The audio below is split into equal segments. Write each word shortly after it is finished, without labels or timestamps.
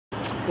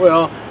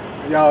Well,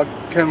 y'all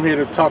come here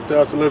to talk to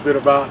us a little bit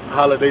about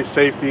holiday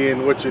safety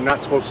and what you're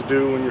not supposed to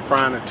do when you're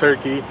frying a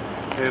turkey,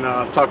 and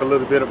talk a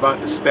little bit about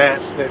the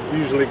stats that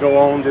usually go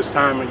on this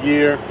time of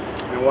year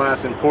and why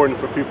it's important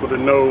for people to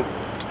know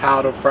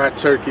how to fry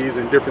turkeys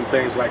and different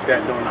things like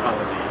that during the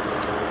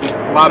holidays.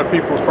 A lot of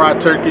people fry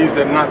turkeys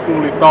that are not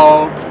fully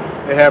thawed.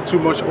 They have too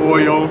much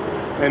oil,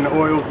 and the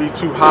oil be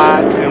too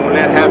hot, and when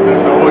that happens,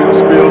 the oil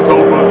spills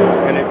over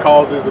and it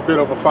causes a bit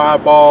of a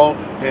fireball.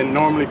 And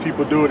normally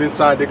people do it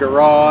inside the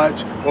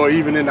garage or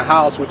even in the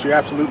house, which you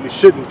absolutely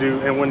shouldn't do.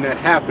 And when that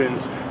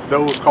happens,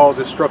 those cause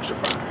a structure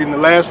fire. In the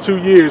last 2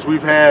 years,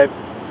 we've had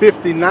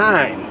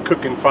 59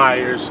 cooking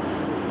fires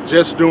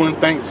just during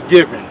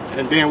Thanksgiving,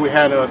 and then we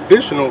had an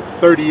additional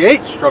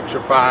 38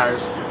 structure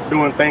fires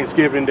during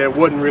Thanksgiving that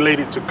wasn't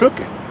related to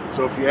cooking.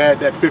 So if you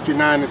add that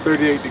 59 and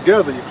 38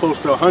 together, you're close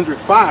to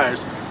 100 fires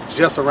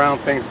just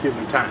around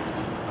Thanksgiving time.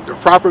 The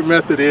proper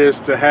method is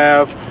to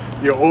have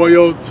your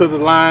oil to the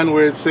line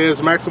where it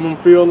says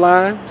maximum fill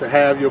line, to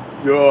have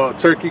your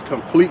turkey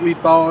completely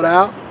thawed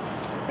out,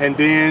 and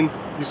then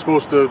you're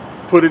supposed to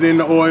put it in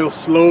the oil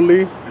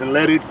slowly and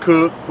let it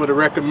cook for the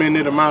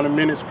recommended amount of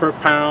minutes per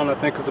pound. I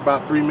think it's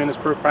about 3 minutes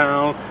per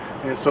pound.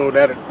 And so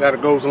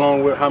that goes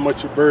along with how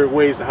much your bird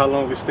weighs and how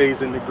long it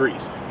stays in the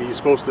grease. And you're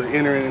supposed to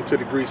enter it into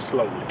the grease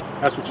slowly.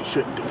 That's what you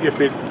should do. If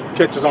it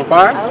catches on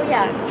fire? Oh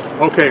yeah.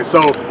 Okay,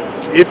 so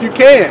if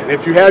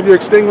you have your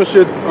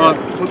extinguisher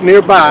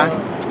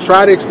nearby,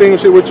 try to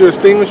extinguish it with your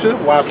extinguisher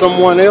while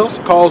someone else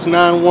calls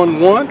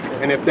 911.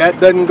 And if that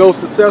doesn't go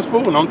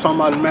successful, and I'm talking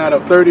about a matter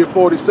of 30 or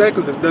 40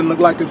 seconds, if it doesn't look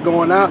like it's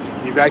going out,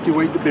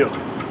 evacuate the building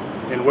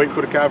and wait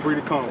for the cavalry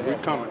to come. We're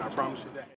coming, I promise you.